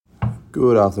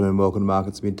Good afternoon, welcome to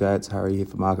Markets Midday. It's Harry here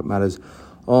for Market Matters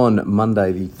on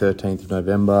Monday the 13th of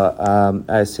November.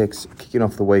 ASX kicking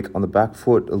off the week on the back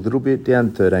foot a little bit,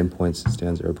 down 13 points. It's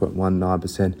down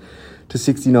 0.19% to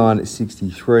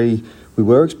 69.63. We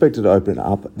were expected to open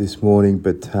up this morning,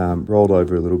 but rolled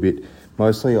over a little bit,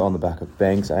 mostly on the back of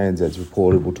banks. ANZ's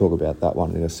reported, we'll talk about that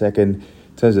one in a second.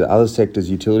 In terms of other sectors,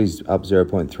 utilities up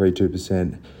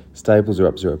 0.32%. Staples are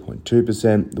up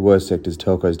 0.2%. The worst sectors,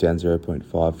 telcos down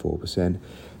 0.54%.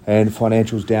 And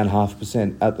financials down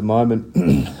 0.5% at the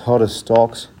moment. Hottest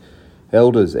stocks,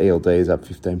 Elders, ELD is up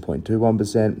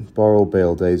 15.21%. Boral,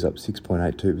 BLD is up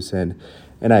 6.82%.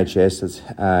 NHS, that's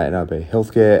NRB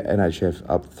Healthcare, NHF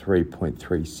up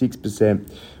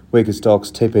 3.36%. Weaker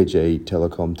stocks, TPG,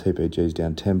 Telecom, TPG is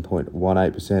down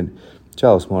 10.18%.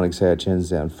 Charles Mining, CHN is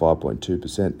down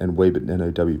 5.2%. And Weebit,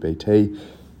 Nano, WBT,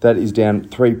 that is down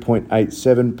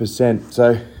 3.87%.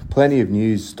 So plenty of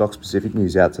news, stock-specific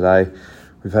news out today.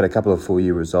 We've had a couple of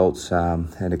full-year results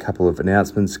and a couple of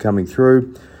announcements coming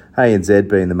through. ANZ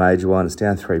being the major one, it's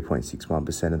down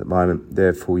 3.61% at the moment.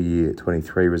 Their full-year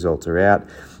 23 results are out.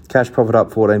 Cash profit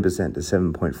up 14% to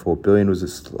 7.4 billion,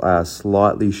 was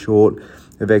slightly short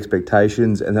of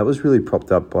expectations, and that was really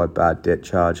propped up by bad debt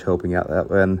charge helping out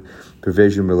that one.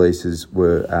 Provision releases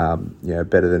were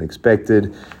better than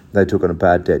expected. They took on a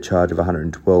bad debt charge of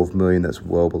 112 million. That's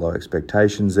well below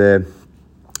expectations there.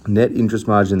 Net interest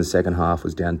margin in the second half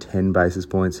was down 10 basis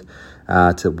points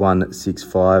to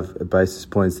 165 basis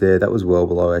points there. That was well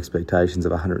below expectations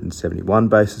of 171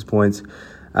 basis points.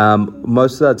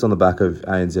 Most of that's on the back of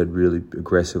ANZ really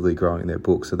aggressively growing their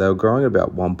book. So they were growing at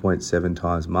about 1.7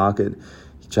 times market.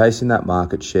 Chasing that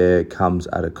market share comes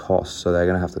at a cost. So they're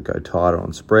going to have to go tighter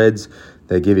on spreads.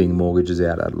 They're giving mortgages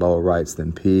out at lower rates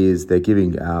than peers. They're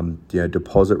giving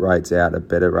deposit rates out at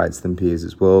better rates than peers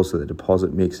as well. So the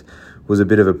deposit mix was a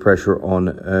bit of a pressure on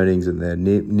earnings and their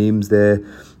NIMs there.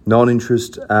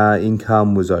 Non-interest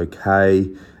income was okay.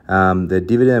 Their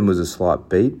dividend was a slight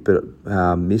beat, but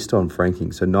missed on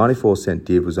franking. So 94-cent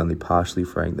div was only partially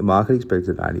franked. The market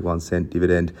expected an 81-cent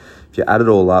dividend. If you add it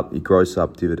all up, you gross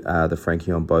up the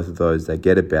franking on both of those, they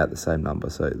get about the same number.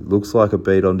 So it looks like a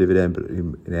beat on dividend, but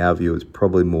in our view, it's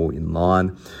probably more in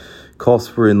line.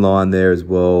 Costs were in line there as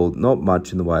well. Not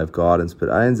much in the way of guidance, but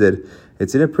ANZ,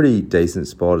 it's in a pretty decent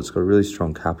spot. It's got a really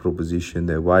strong capital position.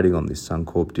 They're waiting on this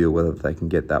Suncorp deal, whether they can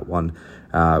get that one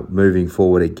moving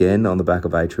forward again on the back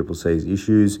of ACCC's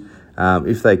issues.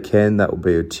 If they can, that will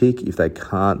be a tick. If they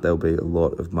can't, there'll be a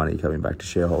lot of money coming back to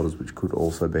shareholders, which could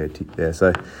also be a tick there.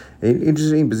 So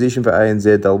interesting position for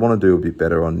ANZ. They'll want to do a bit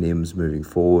better on NIMs moving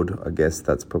forward. I guess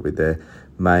that's probably their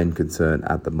main concern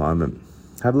at the moment.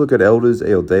 Have a look at Elders,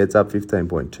 ELD, it's up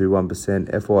 15.21%.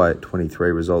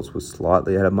 FY23 results were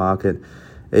slightly ahead of market.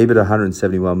 EBIT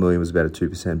 171 million was about a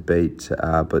 2% beat,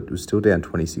 but it was still down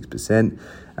 26%.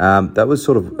 That was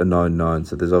sort of a known.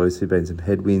 So there's obviously been some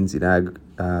headwinds in ag.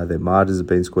 Their margins have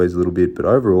been squeezed a little bit, but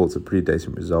overall it's a pretty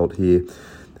decent result here.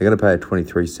 They're going to pay a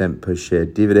 23-cent per share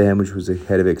dividend, which was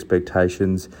ahead of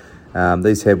expectations.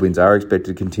 These headwinds are expected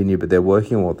to continue, but they're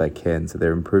working on what they can. So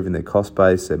they're improving their cost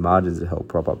base, their margins to help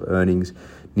prop up earnings.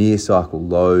 Near cycle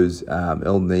lows.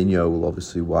 El Nino will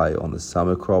obviously weigh on the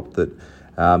summer crop that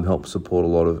helps support a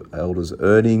lot of Elders'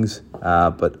 earnings.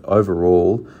 But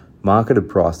overall, market had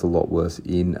priced a lot worse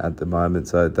in at the moment.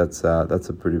 So that's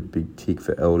a pretty big tick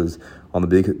for Elders. On the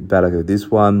back of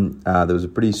this one, there was a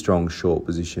pretty strong short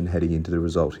position heading into the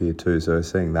result here too. So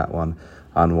seeing that one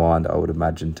unwind, I would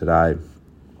imagine today.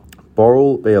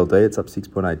 Boral, BLD, it's up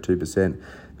 6.82%.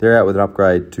 They're out with an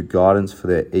upgrade to guidance for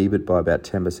their EBIT by about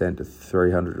 10% to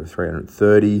 300 or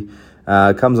 330.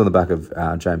 Comes on the back of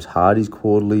James Hardy's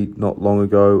quarterly not long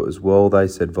ago as well. They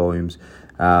said volumes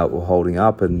were holding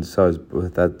up, and so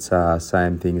that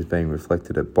same thing is being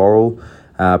reflected at Boral.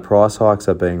 Price hikes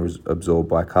are being absorbed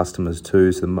by customers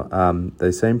too, so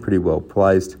they seem pretty well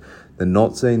placed. They're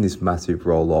not seeing this massive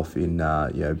roll-off in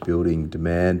building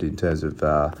demand in terms of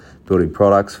building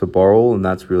products for Boral, and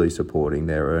that's really supporting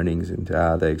their earnings, and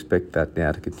they expect that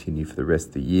now to continue for the rest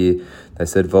of the year. They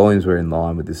said volumes were in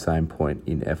line with the same point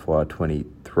in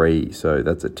FY23, so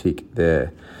that's a tick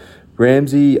there.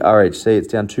 Ramsay, RHC, it's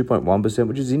down 2.1%,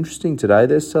 which is interesting today.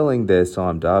 They're selling their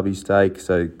Sime Darby stake,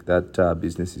 so that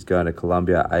business is going to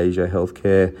Columbia Asia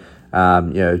Healthcare.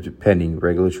 Pending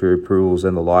regulatory approvals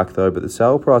and the like though, but the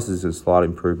sale price is a slight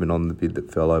improvement on the bid that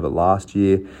fell over last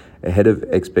year. Ahead of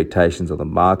expectations on the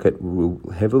market, will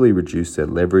heavily reduce their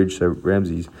leverage. So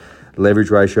Ramsay's leverage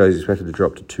ratio is expected to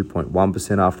drop to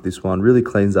 2.1% after this one. Really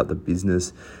cleans up the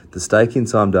business. The stake in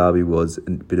Sime Darby was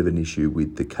a bit of an issue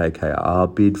with the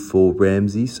KKR bid for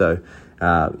Ramsay. So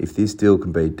If this deal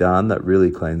can be done, that really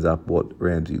cleans up what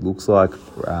Ramsay looks like.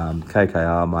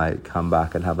 KKR may come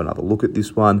back and have another look at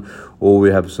this one, or we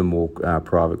have some more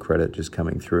private credit just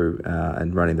coming through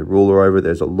and running the ruler over it.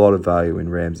 There's a lot of value in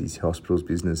Ramsay's hospitals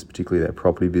business, particularly their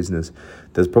property business.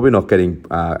 There's probably not getting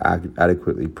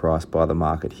adequately priced by the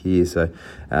market here, so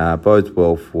bodes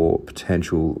well for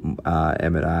potential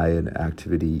M&A and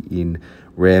activity in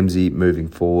Ramsay moving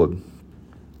forward.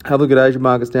 Have a look at Asian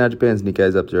markets now. Japan's Nikkei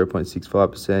is up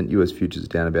 0.65%. US futures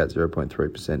down about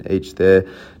 0.3% each there.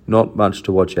 Not much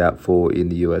to watch out for in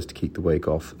the US to kick the week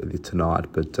off tonight,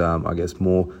 but I guess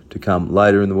more to come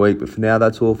later in the week. But for now,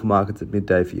 that's all for markets at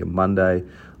midday for your Monday.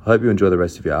 I hope you enjoy the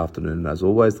rest of your afternoon. And as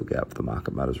always, look out for the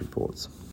Market Matters reports.